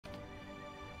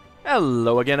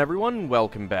Hello again, everyone.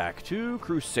 Welcome back to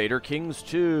Crusader Kings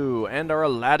II and our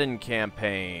Aladdin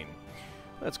campaign.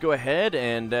 Let's go ahead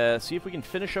and see if we can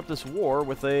finish up this war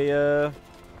with a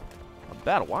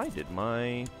battle. Why did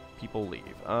my people leave?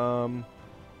 I'm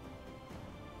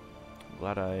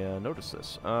glad I noticed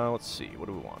this. Let's see. What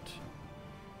do we want?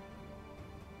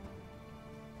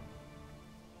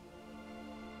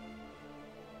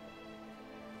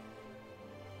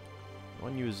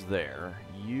 One you is there.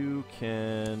 You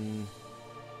can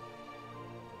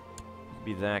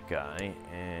be that guy,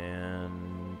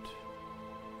 and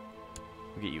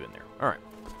we'll get you in there. Alright.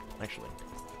 Actually.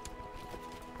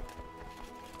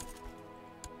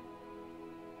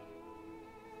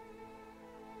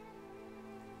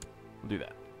 We'll do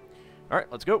that.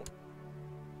 Alright, let's go.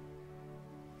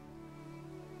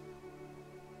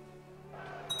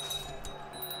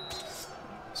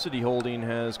 City holding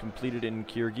has completed in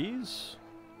Kyrgyz.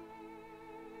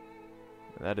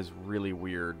 That is really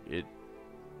weird. It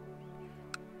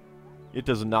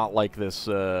does not like this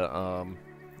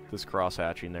this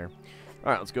cross-hatching there.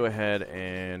 All right, let's go ahead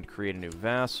and create a new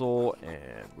vassal,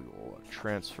 and we will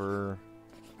transfer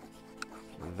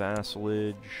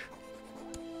vassalage.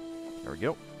 There we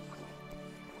go.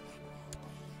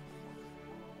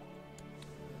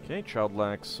 Okay, child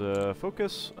lacks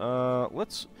focus.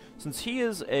 Since he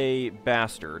is a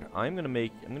bastard, I'm gonna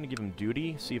give him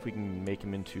duty. See if we can make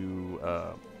him into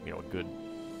you know, a good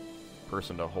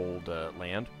person to hold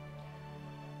land.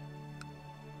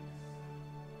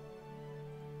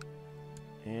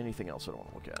 Anything else I don't want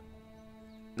to look at?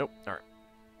 Nope. All right.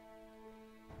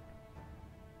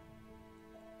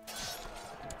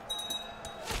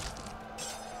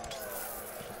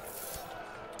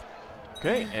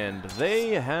 Okay, and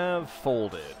they have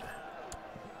folded.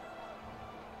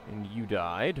 And you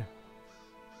died.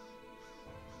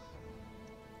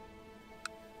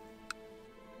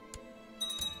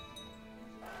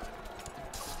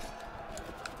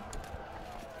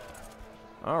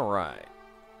 Alright.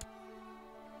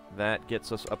 That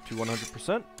gets us up to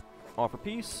 100%. Offer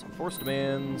peace. Force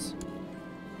demands.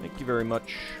 Thank you very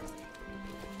much.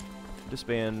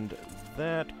 Disband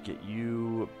that. Get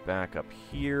you back up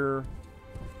here.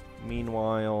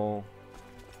 Meanwhile,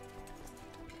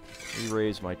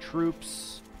 re-raise my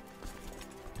troops.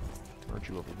 Merge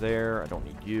you over there. I don't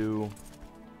need you.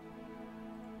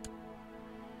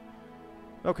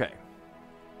 Okay.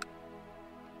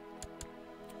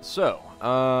 So,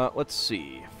 let's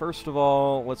see. First of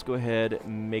all, let's go ahead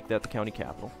and make that the county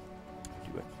capital.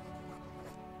 Do it.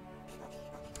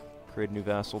 Create a new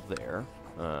vassal there.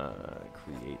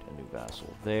 Create a new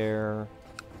vassal there.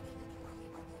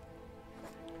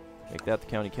 Make that the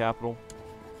county capital.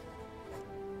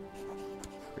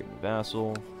 Create a new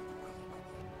vassal.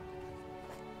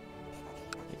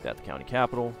 Make that the county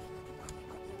capital.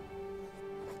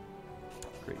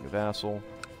 Create a new vassal.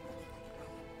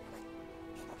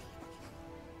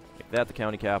 Make that the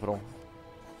county capital.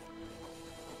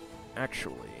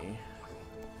 Actually,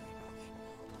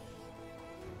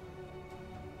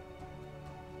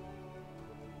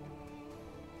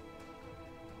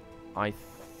 okay,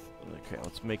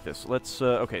 let's make this. Let's,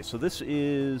 okay, so this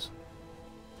is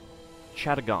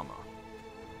Chattagama.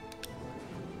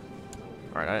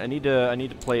 Alright, I need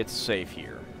to play it safe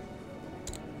here.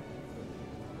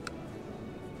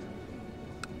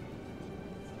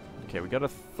 Okay, we got a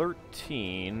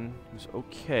 13, who's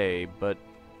okay, but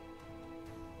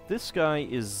this guy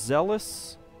is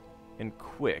zealous and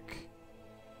quick.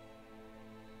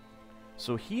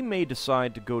 So he may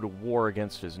decide to go to war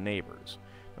against his neighbors.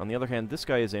 On the other hand, this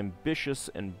guy is ambitious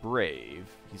and brave.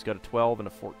 He's got a 12 and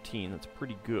a 14. That's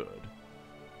pretty good.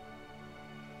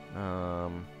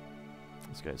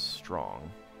 This guy's strong.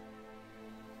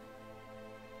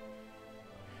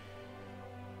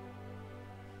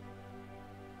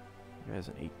 This guy has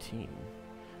an 18.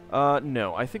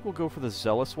 No, I think we'll go for the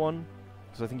zealous one,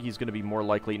 because I think he's going to be more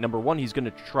likely. Number one, he's going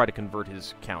to try to convert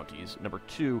his counties. Number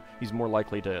two, he's more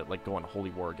likely to like go on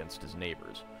holy war against his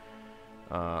neighbors.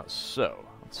 So,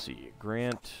 let's see.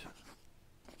 Grant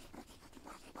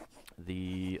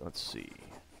the, let's see.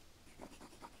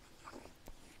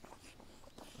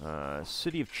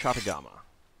 City of Chattagama.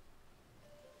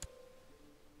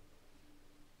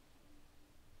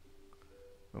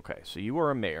 Okay, so you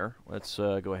are a mayor. Let's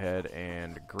go ahead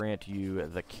and grant you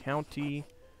the county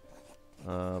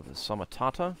of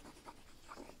Samatata.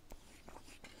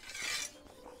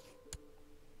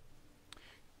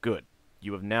 Good.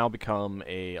 You have now become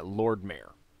a Lord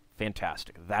Mayor.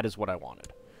 Fantastic. That is what I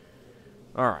wanted.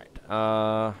 Alright.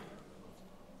 Don't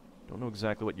know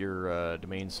exactly what your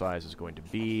domain size is going to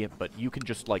be, but you can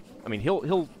just, like... I mean,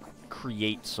 he'll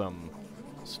create some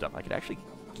stuff. I could actually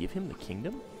give him the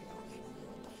kingdom?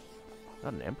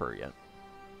 Not an emperor yet.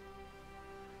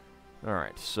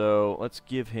 Alright, so let's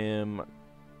give him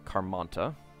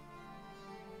Carmonta.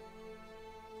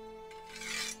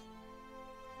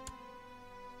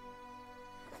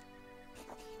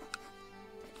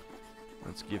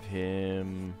 Let's give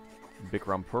him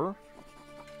Bikrampur.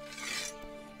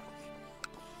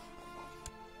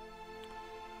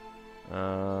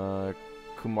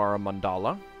 Kumara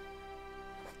Mandala.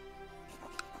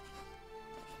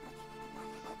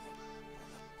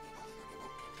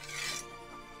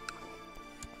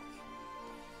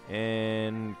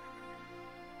 And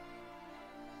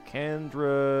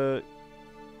Kandradvipa.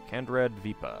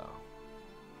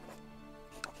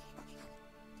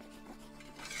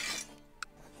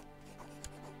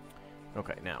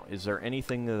 Okay, now, is there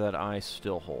anything that I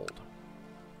still hold?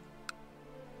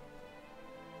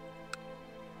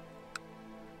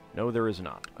 No, there is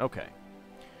not. Okay.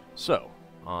 So,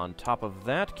 on top of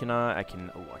that, I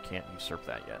can't usurp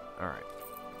that yet. Alright.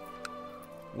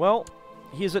 Well,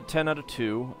 he's at 10 out of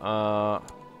 2. Not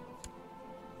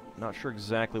sure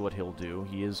exactly what he'll do.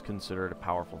 He is considered a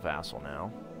powerful vassal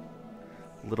now.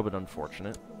 A little bit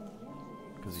unfortunate,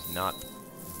 because he's not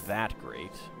that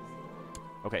great.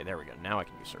 Okay, there we go. Now I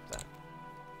can usurp that.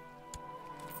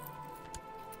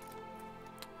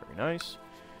 Very nice.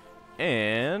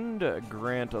 And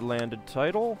grant a landed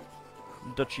title.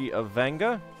 Duchy of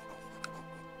Vanga.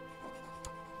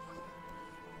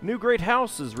 New great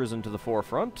house has risen to the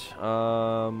forefront.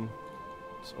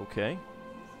 It's okay.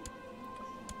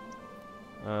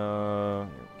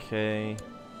 Okay.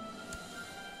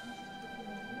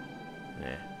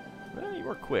 Eh. Well, you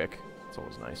were quick. It's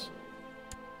always nice.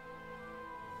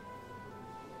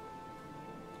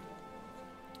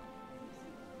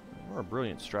 You're a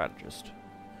brilliant strategist.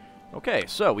 Okay,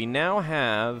 so we now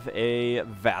have a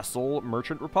vassal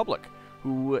merchant republic,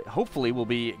 who hopefully will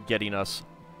be getting us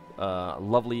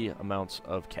lovely amounts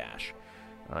of cash.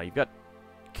 You've got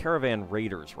caravan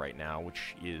raiders right now,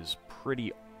 which is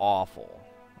pretty awful,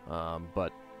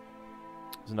 but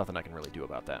there's nothing I can really do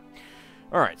about that.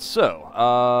 Alright,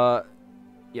 so,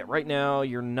 yeah, right now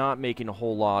you're not making a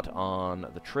whole lot on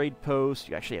the trade post.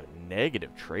 You actually have a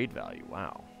negative trade value.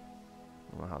 Wow.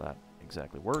 I don't know how that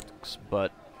exactly works,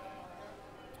 but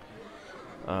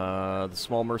the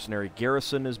small mercenary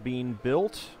garrison is being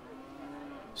built.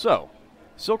 So,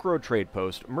 Silk Road Trade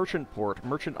Post, Merchant Port,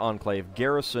 Merchant Enclave,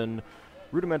 Garrison,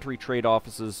 Rudimentary Trade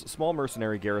Offices, Small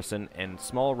Mercenary Garrison, and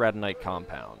Small Radonite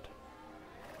Compound.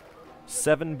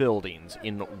 7 buildings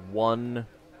in one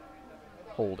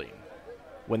holding.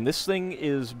 When this thing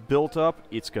is built up,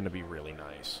 it's going to be really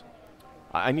nice.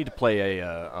 I need to play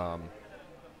a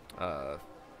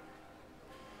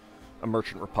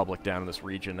Merchant Republic down in this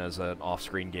region as an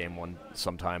off-screen game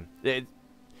sometime.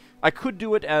 I could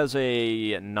do it as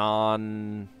a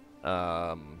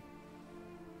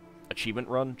achievement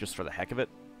run, just for the heck of it,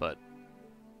 but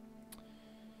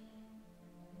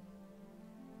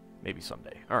maybe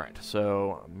someday. Alright,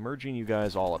 so I'm merging you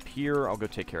guys all up here. I'll go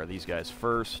take care of these guys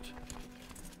first.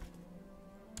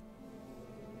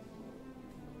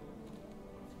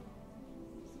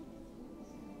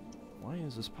 Why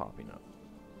is this popping up?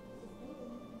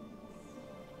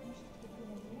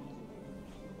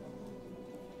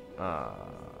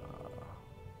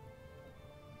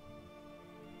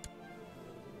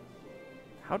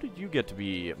 How did you get to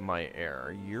be my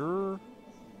heir? You're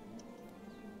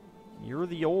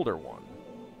the older one.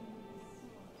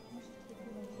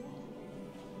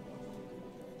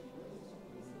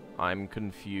 I'm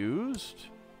confused.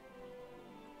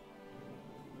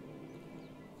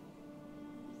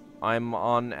 I'm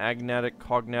on agnatic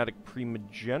cognatic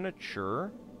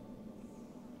primogeniture.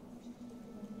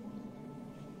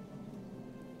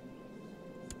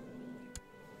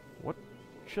 What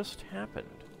just happened?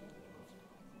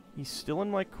 He's still in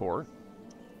my court.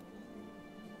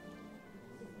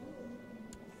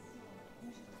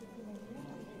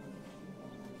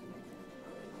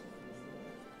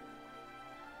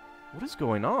 What is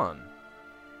going on?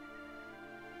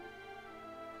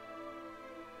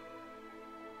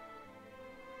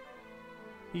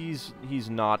 He's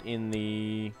not in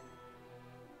the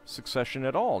succession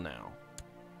at all now.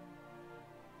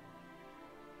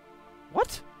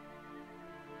 What?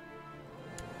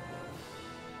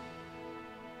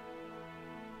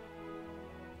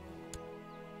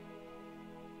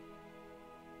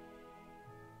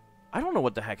 I don't know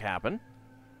what the heck happened.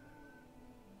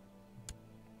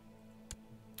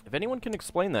 If anyone can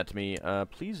explain that to me,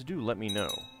 please do let me know,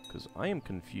 because I am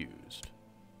confused.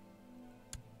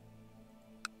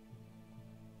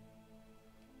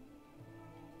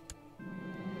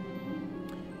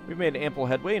 We've made ample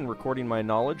headway in recording my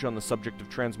knowledge on the subject of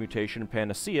transmutation and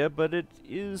panacea, but it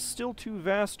is still too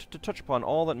vast to touch upon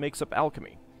all that makes up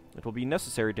alchemy. It will be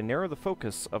necessary to narrow the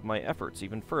focus of my efforts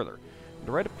even further, and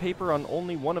to write a paper on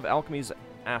only one of alchemy's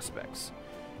aspects.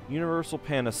 Universal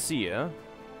panacea,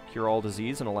 cure all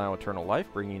disease and allow eternal life,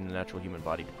 bringing the natural human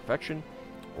body to perfection,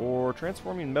 or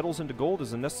transforming metals into gold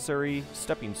is a necessary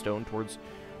stepping stone towards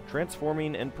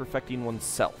transforming and perfecting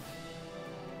oneself.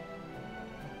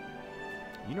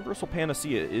 Universal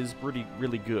panacea is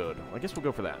really good. I guess we'll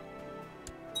go for that.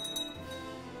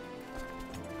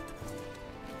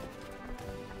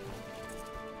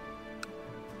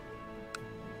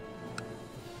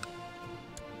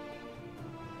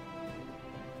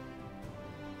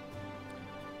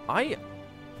 I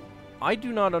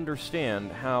do not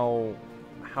understand how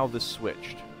this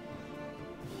switched.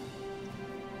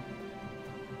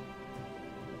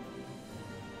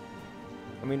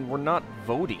 I mean, we're not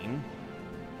voting.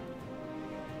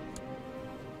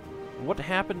 What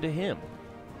happened to him?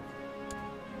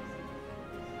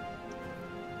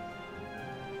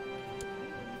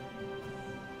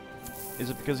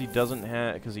 Is it because he doesn't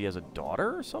have, because he has a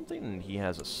daughter or something, and he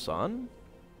has a son?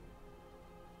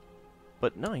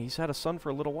 But no, he's had a son for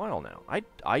a little while now.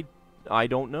 I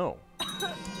don't know.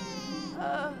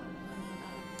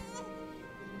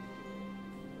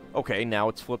 Okay, now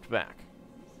it's flipped back.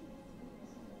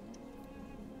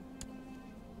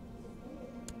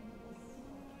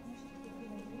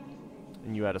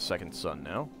 And you had a second son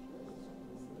now.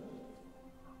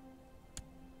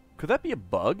 Could that be a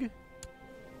bug?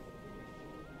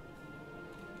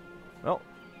 Well,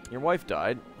 your wife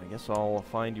died. I guess I'll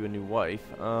find you a new wife.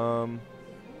 You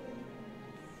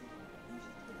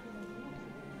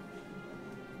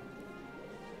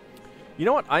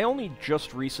know what? I only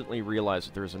just recently realized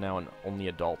that there's now an only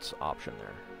adults option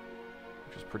there,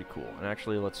 which is pretty cool. And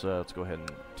actually, let's go ahead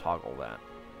and toggle that.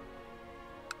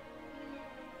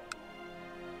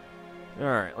 All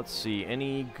right, let's see.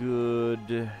 Any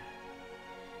good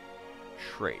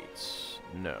traits?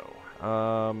 No.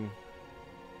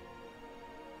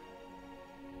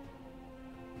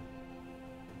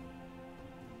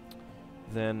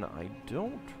 Then I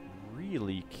don't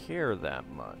really care that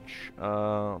much.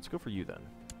 Let's go for you then.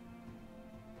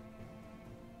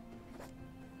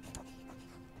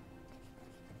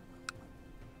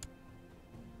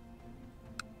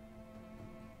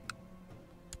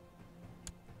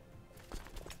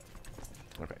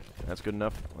 Okay, that's good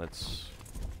enough. Let's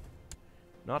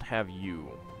not have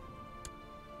you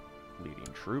leading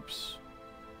troops.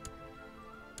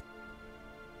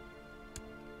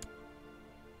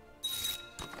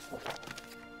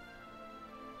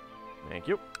 Thank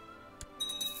you.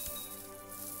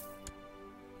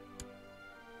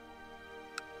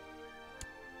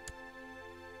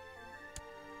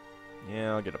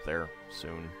 Yeah, I'll get up there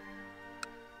soon.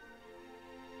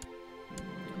 Did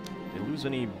they lose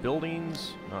any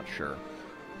buildings? Not sure.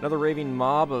 Another raving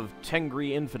mob of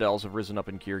Tengri infidels have risen up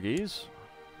in Kyrgyz.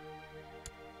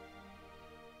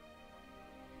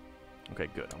 Okay,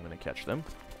 good. I'm going to catch them.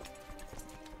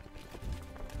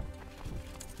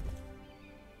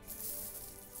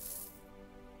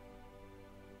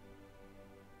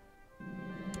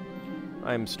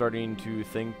 I'm starting to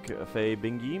think Fei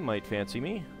Bingi might fancy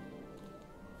me.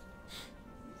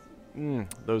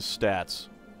 Those stats.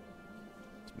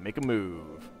 Let's make a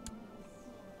move.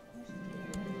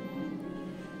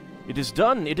 It is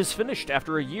done. It is finished.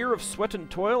 After a year of sweat and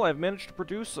toil, I've managed to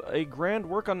produce a grand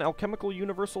work on alchemical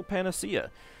universal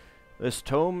panacea. This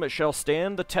tome shall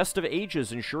stand the test of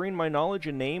ages, ensuring my knowledge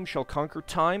and name shall conquer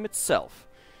time itself.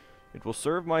 It will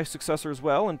serve my successors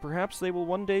well, and perhaps they will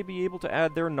one day be able to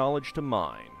add their knowledge to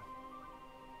mine.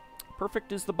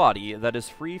 Perfect is the body that is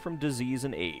free from disease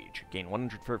and age. Gain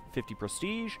 150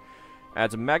 prestige.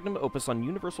 Adds a magnum opus on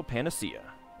universal panacea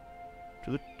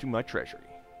to my treasury.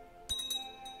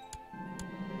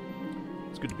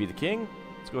 It's good to be the king.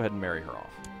 Let's go ahead and marry her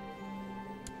off.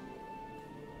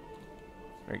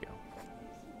 There you go.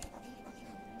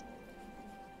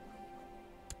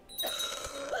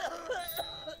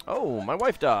 Oh, my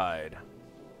wife died.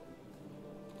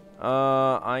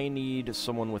 I need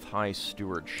someone with high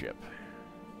stewardship.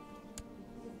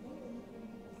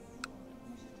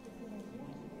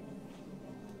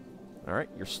 Alright,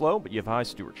 you're slow, but you have high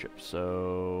stewardship.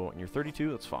 So, and you're 32,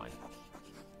 that's fine.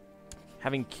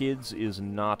 Having kids is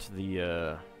not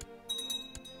the,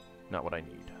 not what I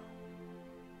need.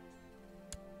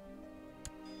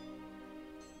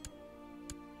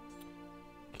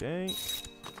 Okay.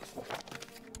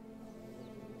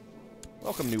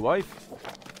 Welcome, new wife.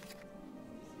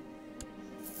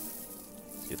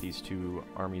 Let's get these two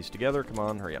armies together. Come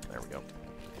on, hurry up. There we go.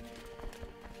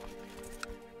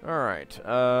 Alright,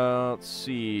 let's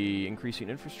see. Increasing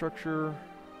infrastructure.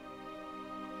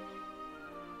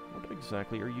 What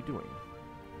exactly are you doing?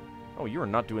 Oh, you are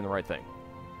not doing the right thing.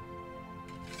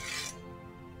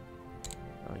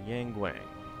 Yang Guang.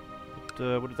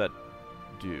 What did that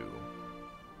do?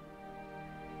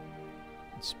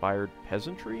 Inspired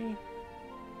peasantry?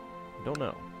 Don't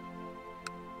know.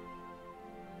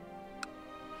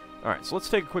 Alright, so let's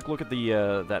take a quick look at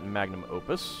the that magnum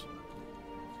opus.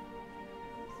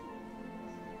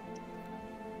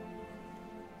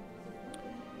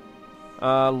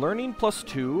 Learning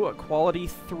 +2, quality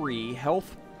 3,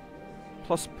 health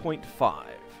plus 0.5.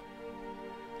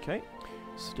 Okay.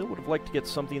 Still would have liked to get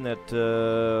something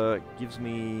that gives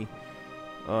me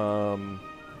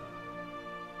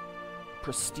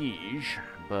prestige,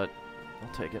 but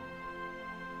I'll take it.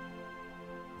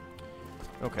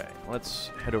 Okay, let's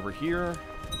head over here.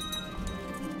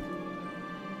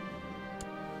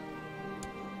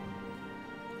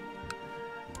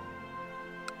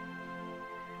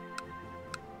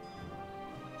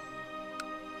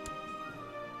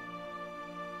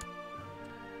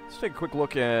 Let's take a quick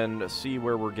look and see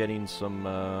where we're getting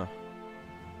some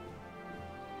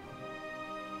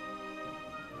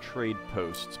trade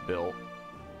posts built.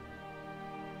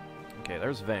 Okay,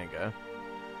 there's Vanga.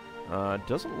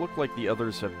 Doesn't look like the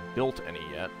others have built any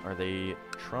yet. Are they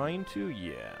trying to?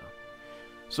 Yeah.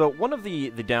 So one of the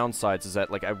downsides is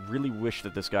that, like, I really wish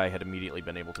that this guy had immediately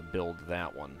been able to build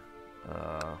that one.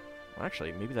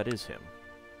 Actually, maybe that is him.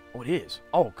 Oh, it is.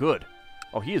 Oh, good.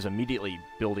 Oh, he is immediately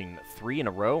building 3 in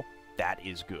a row. That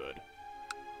is good.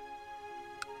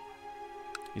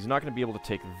 He's not going to be able to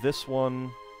take this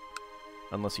one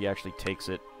unless he actually takes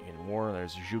it in war.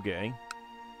 There's Zhuge.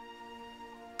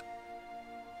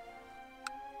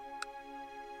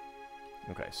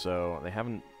 Okay, so they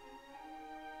haven't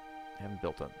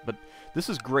built it. But this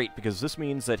is great because this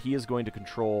means that he is going to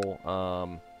control...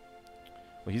 well,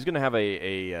 he's going to have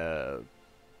a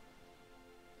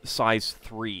size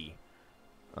 3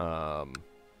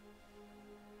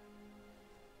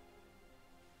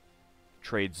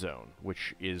 trade zone,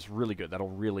 which is really good. That'll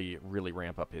really, really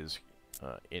ramp up his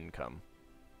income.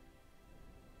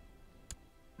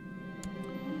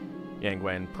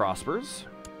 Yangguan prospers.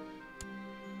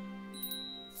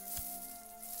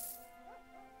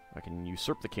 I can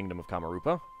usurp the kingdom of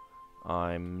Kamarupa.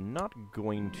 I'm not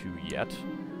going to yet.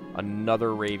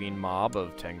 Another raving mob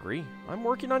of Tengri. I'm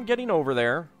working on getting over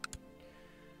there.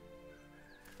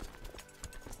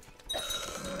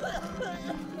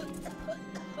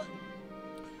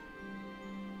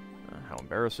 How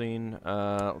embarrassing.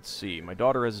 Let's see. My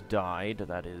daughter has died.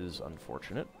 That is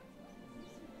unfortunate.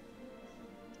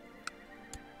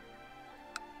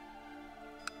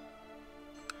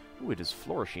 Ooh, it is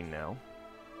flourishing now.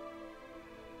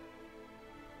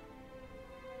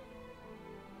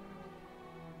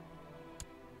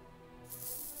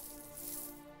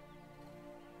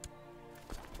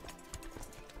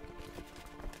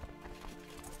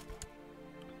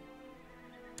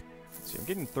 I'm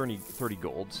getting 30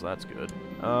 gold, so that's good.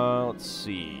 Let's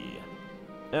see.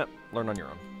 Yep, learn on your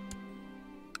own.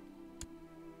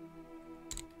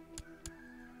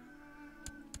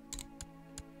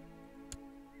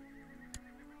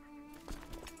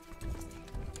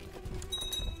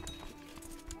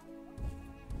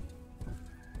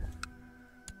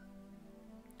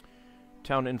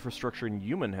 Town infrastructure in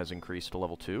human has increased to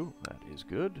level 2. That is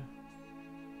good.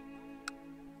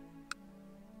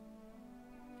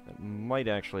 That might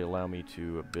actually allow me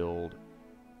to build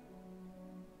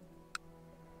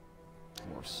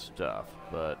more stuff,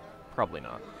 but probably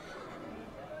not.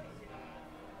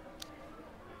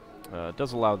 It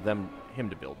does allow him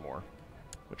to build more,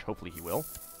 which hopefully he will.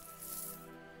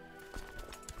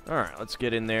 Alright, let's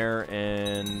get in there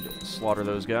and slaughter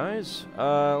those guys.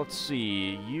 Let's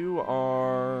see. You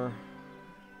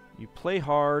play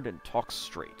hard and talk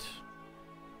straight.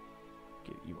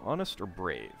 Get you honest or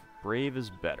brave? Brave is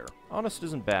better. Honest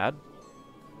isn't bad.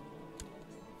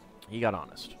 He got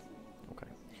honest.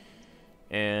 Okay.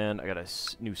 And I got a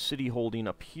new city holding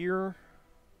up here.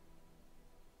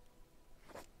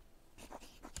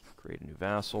 Create a new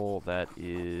vassal. That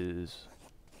is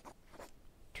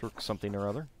Turk something or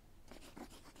other.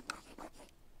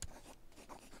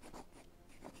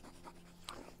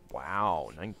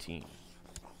 Wow, 19. There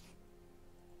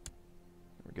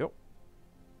we go.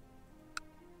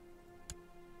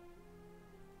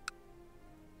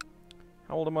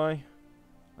 How old am I?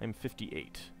 I'm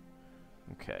 58.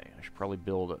 Okay, I should probably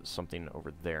build something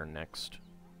over there next.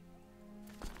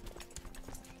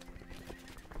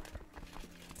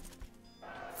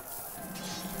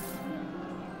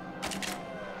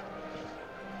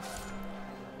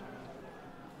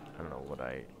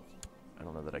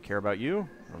 care about you.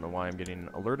 I don't know why I'm getting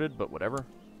alerted, but whatever.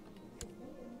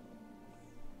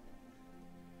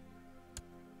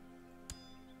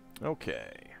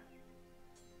 Okay.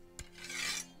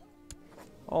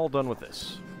 All done with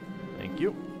this. Thank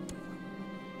you.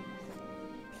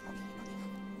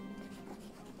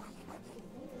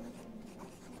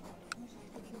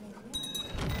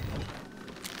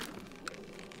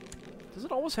 Does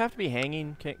it always have to be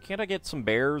hanging? Can't I get some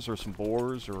bears or some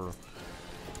boars or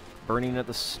burning at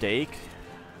the stake?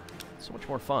 So much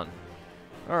more fun.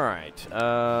 Alright,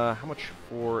 how much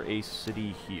for a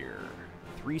city here?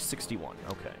 361,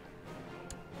 okay.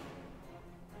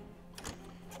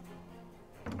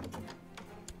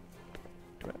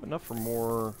 Do I have enough for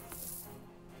more?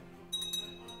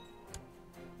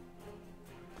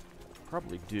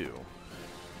 Probably do.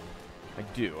 I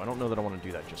do. I don't know that I want to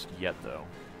do that just yet, though.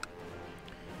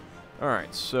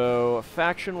 Alright, so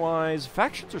faction-wise,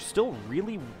 factions are still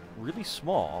really, really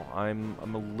small. I'm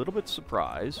a little bit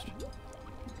surprised.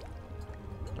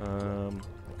 I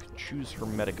could choose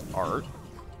Hermetic Art.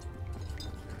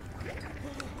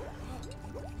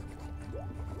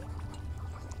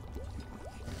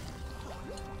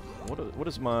 What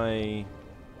is my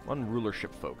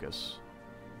rulership focus?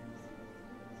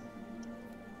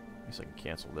 I guess I can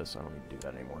cancel this. I don't need to do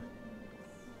that anymore.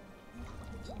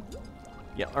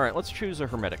 Yeah, alright, let's choose a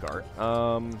Hermetic Art.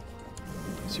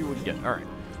 See what we get. Alright.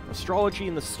 Astrology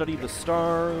and the Study of the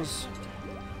Stars.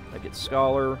 I get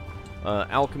Scholar.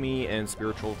 Alchemy and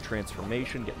Spiritual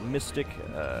Transformation. Get Mystic.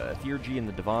 Theurgy and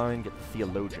the Divine. Get the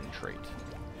Theologian trait.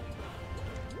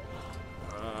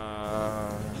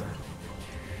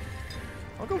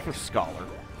 I'll go for Scholar.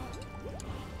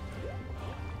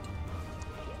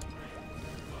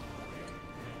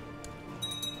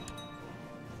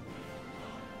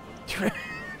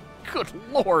 Good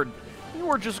lord. You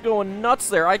were just going nuts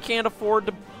there. I can't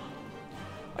afford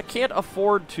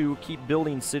to keep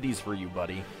building cities for you,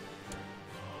 buddy.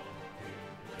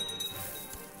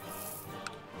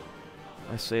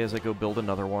 I say as I go build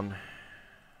another one.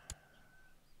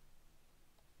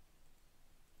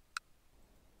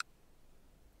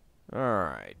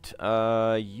 Alright,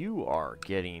 you are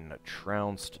getting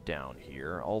trounced down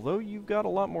here, although you've got a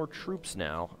lot more troops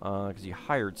now, because you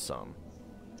hired some.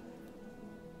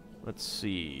 Let's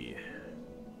see.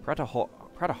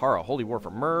 Pratahara, Holy War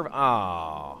for Merv.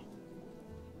 Ah.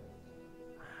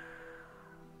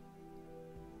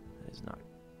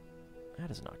 That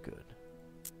is not good.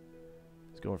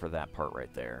 He's going for that part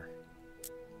right there.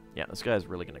 Yeah, this guy's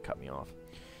really going to cut me off.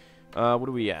 What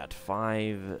are we at?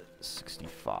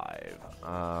 565.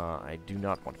 I do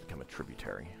not want to become a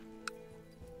tributary.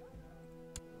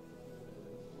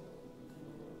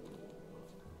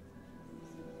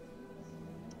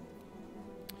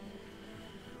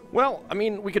 Well, I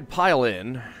mean, we could pile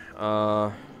in.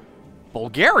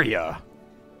 Bulgaria?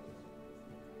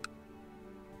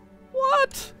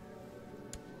 What?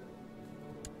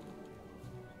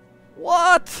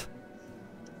 What?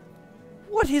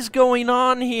 What is going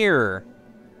on here?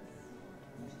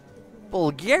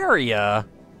 Bulgaria?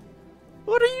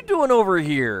 What are you doing over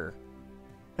here?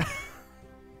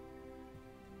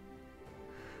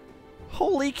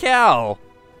 Holy cow.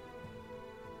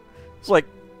 It's like,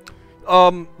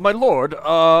 my lord,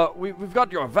 we've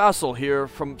got your vassal here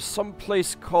from some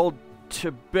place called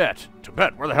Tibet.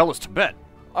 Tibet? Where the hell is Tibet?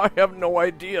 I have no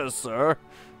idea, sir.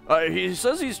 He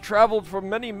says he's traveled for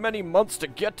many, many months to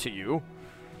get to you.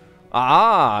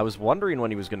 Ah, I was wondering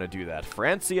when he was going to do that.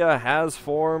 Francia has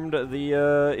formed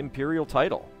the imperial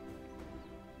title.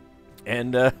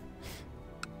 And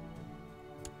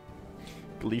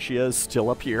Galicia is still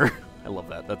up here. I love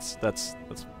that.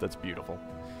 That's beautiful.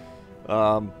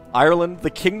 Ireland, the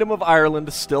Kingdom of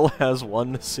Ireland still has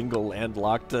one single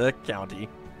landlocked county.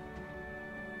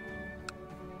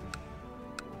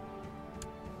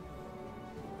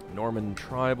 Norman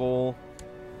tribal.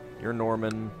 You're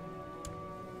Norman.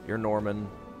 You're Norman.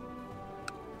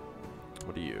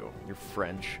 What are you? You're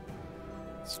French.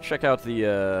 Let's check out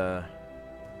the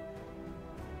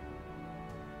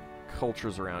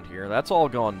cultures around here. That's all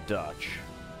gone Dutch.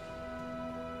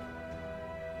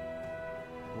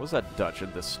 What was that Dutch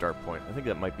at this start point? I think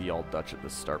that might be all Dutch at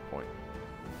this start point.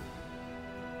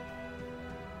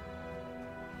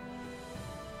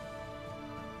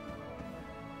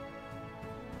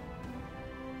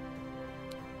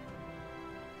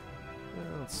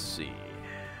 Let's see.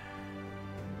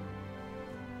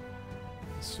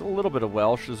 Still a little bit of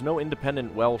Welsh. There's no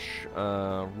independent Welsh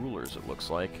rulers, it looks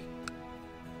like.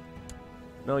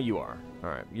 No, you are.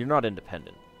 Alright, you're not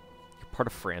independent. You're part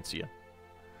of Francia.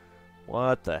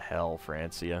 What the hell,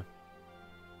 Francia?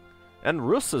 And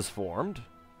Rus is formed.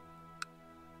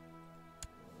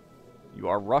 You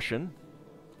are Russian.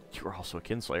 You are also a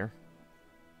kinslayer.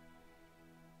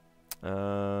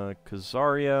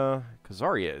 Khazaria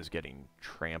is getting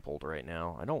trampled right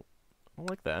now. I don't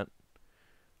like that.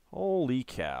 Holy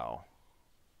cow.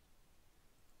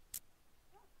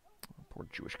 Poor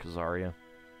Jewish Khazaria.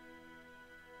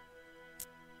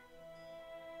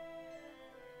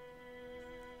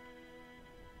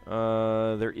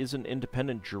 There is an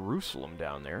independent Jerusalem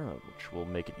down there, which will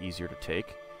make it easier to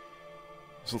take.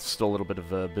 There's still a little bit of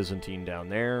Byzantine down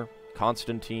there.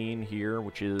 Constantine here,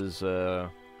 which is the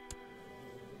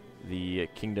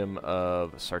Kingdom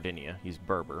of Sardinia. He's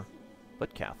Berber,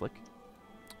 but Catholic.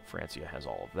 Francia has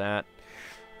all of that.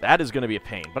 That is going to be a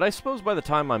pain. But I suppose by the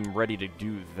time I'm ready to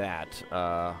do that...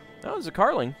 oh, there's a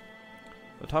Carling.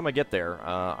 By the time I get there,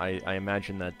 I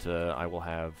imagine that I will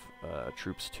have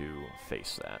troops to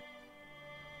face that.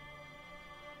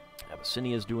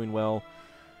 Abyssinia is doing well.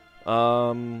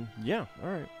 Yeah,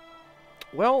 alright.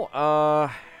 Well,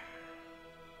 I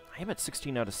am at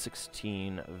 16 out of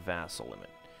 16 vassal limit.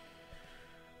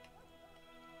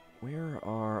 Where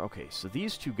are... Okay, so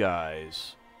these two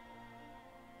guys...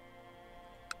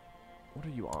 What are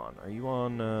you on? Are you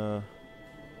on,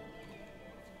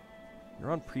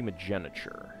 You're on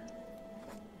primogeniture.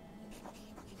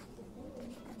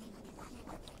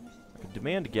 I could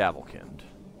demand Gavelkind.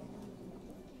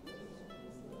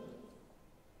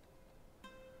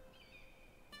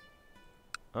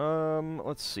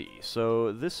 Let's see.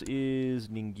 So, this is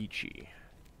Ningchi.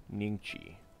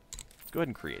 Let's go ahead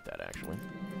and create that, actually.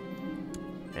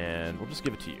 And we'll just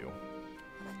give it to you.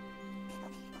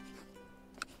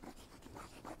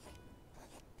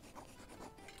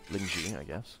 Lingji, I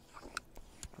guess.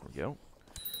 There we go.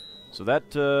 So that,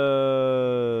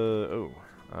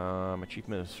 my chief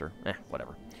minister.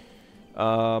 Whatever.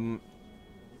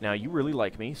 Now, you really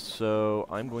like me, so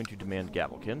I'm going to demand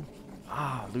Gavelkind.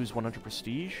 Ah, lose 100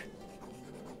 prestige?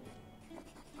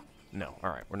 No,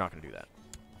 alright, we're not going to do that.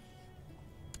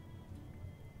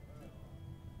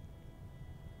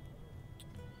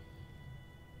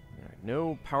 Alright,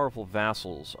 no powerful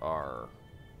vassals are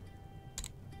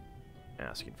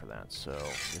asking for that, so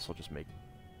I guess I'll just make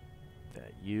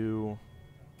that you.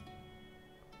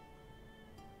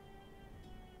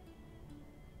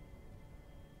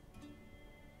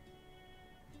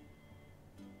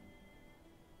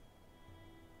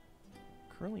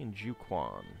 Currently in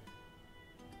Jiuquan.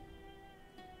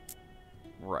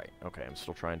 Right, okay, I'm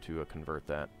still trying to convert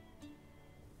that.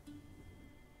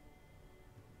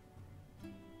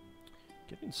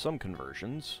 Getting some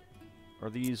conversions. Are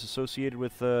these associated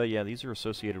with, yeah, these are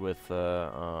associated with,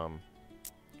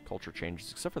 culture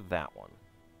changes, except for that one.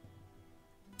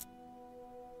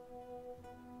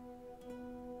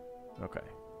 Okay.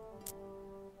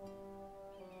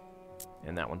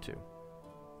 And that one, too.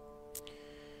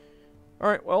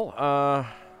 Alright, well,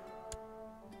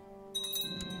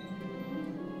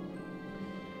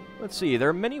 let's see. There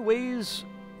are many ways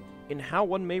in how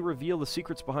one may reveal the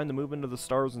secrets behind the movement of the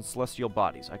stars and celestial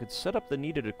bodies. I could set up the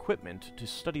needed equipment to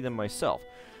study them myself.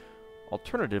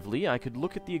 Alternatively, I could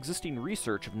look at the existing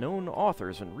research of known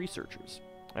authors and researchers.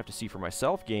 I have to see for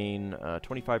myself. Gain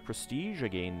 25 prestige. I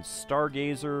gain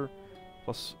Stargazer,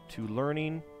 plus 2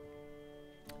 learning.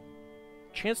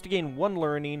 Chance to gain 1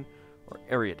 learning, or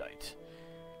Erudite.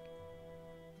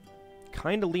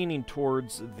 Kind of leaning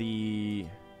towards the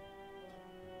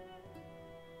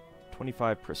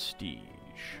 25 prestige.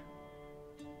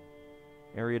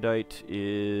 Erudite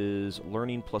is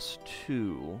learning plus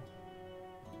 2.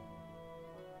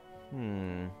 I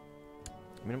mean,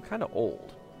 I'm kind of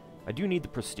old. I do need the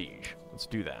prestige. Let's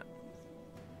do that.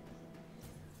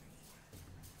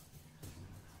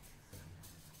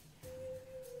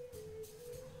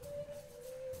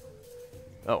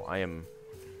 Oh, I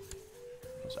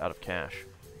was out of cash.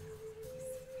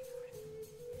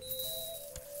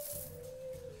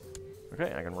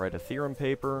 Okay, I can write a theorem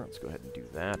paper. Let's go ahead and do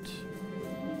that.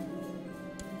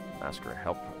 Ask for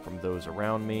help from those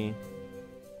around me.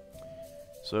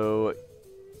 So,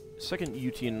 Second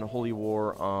Utian Holy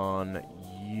War on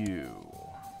you.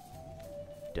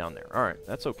 Down there. Alright,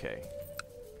 that's okay.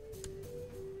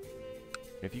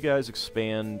 If you guys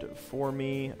expand for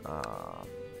me, I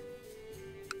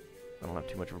don't have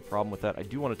too much of a problem with that. I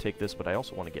do want to take this, but I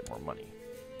also want to get more money.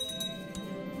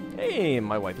 Hey,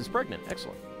 my wife is pregnant.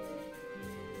 Excellent.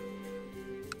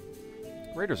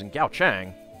 Raiders in Gao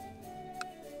Chang.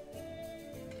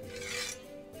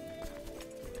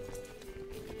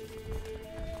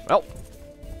 Well,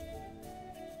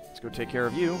 let's go take care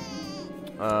of you.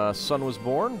 Son was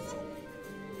born.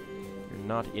 You're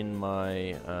not in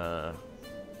my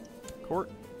court.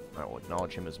 I will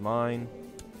acknowledge him as mine.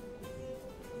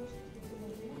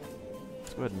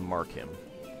 Let's go ahead and mark him.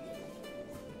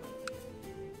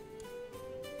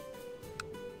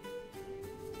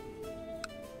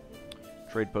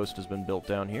 Trade post has been built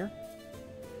down here.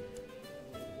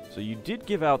 So you did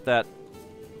give out that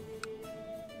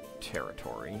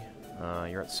territory.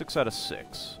 You're at 6 out of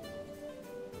 6.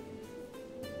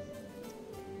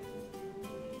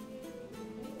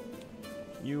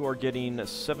 You are getting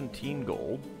 17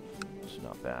 gold. It's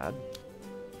not bad.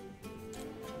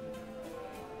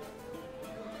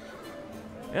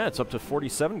 Yeah, it's up to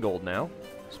 47 gold now.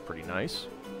 It's pretty nice.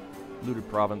 Looted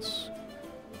province.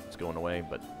 It's going away,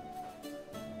 but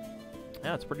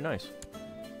yeah, it's pretty nice.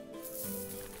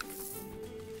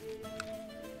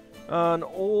 An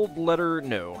old letter.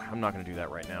 No, I'm not going to do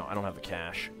that right now. I don't have the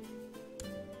cash.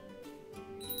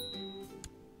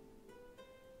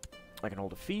 I can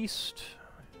hold a feast.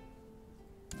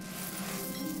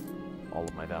 All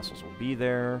of my vassals will be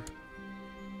there.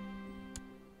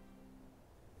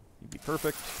 You'd be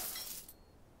perfect.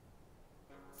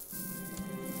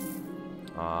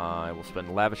 I will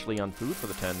spend lavishly on food for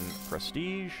the 10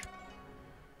 prestige.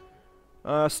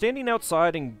 Standing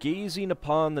outside and gazing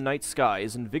upon the night sky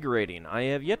is invigorating. I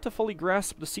have yet to fully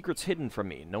grasp the secrets hidden from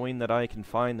me. Knowing that I can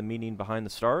find the meaning behind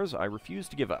the stars, I refuse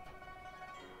to give up.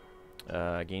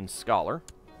 Gain Scholar.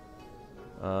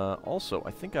 Also,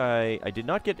 I think I did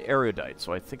not get Erudite,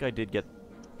 so I think I did get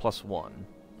 +1.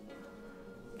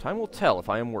 Time will tell if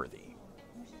I am worthy.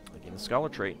 I gain the Scholar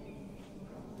trait.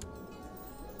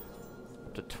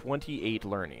 Up to 28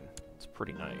 learning. It's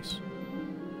pretty nice.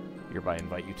 Hereby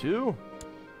invite you to.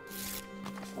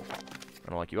 I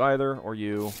don't like you either, or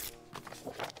you.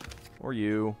 Or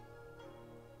you.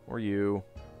 Or you.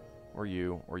 Or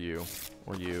you. Or you.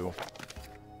 Or you.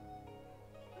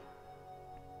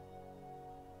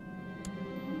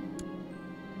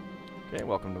 Okay,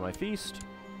 welcome to my feast.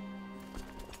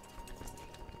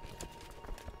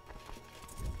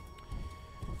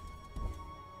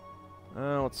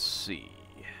 Let's see.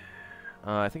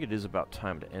 I think it is about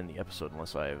time to end the episode,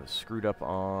 unless I've screwed up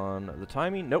on the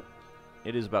timing. Nope.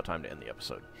 It is about time to end the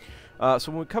episode.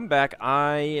 So when we come back,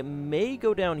 I may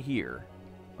go down here.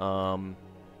 Kind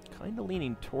of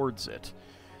leaning towards it.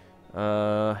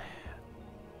 That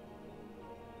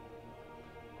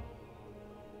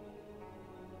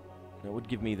would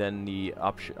give me then the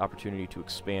opportunity to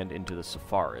expand into the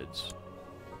Saffarids.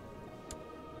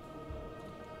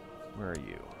 Where are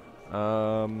you?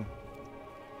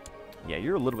 Yeah,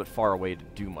 you're a little bit far away to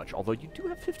do much, although you do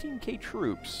have 15k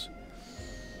troops.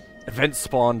 Event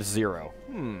spawned 0.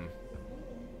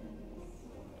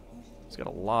 He's got a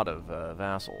lot of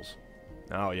vassals.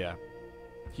 Oh, yeah.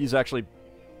 He's actually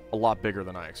a lot bigger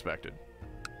than I expected.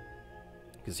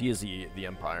 Because he is the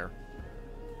Empire.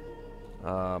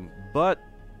 But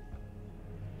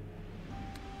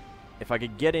if I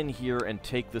could get in here and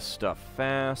take this stuff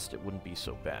fast, it wouldn't be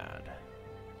so bad.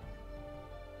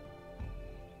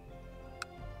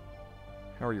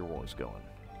 How are your wars going?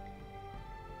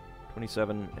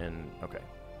 27 and... okay.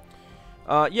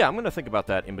 Yeah, I'm going to think about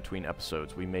that in between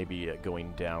episodes. We may be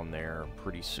going down there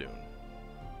pretty soon.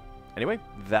 Anyway,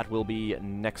 that will be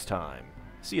next time.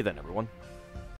 See you then, everyone.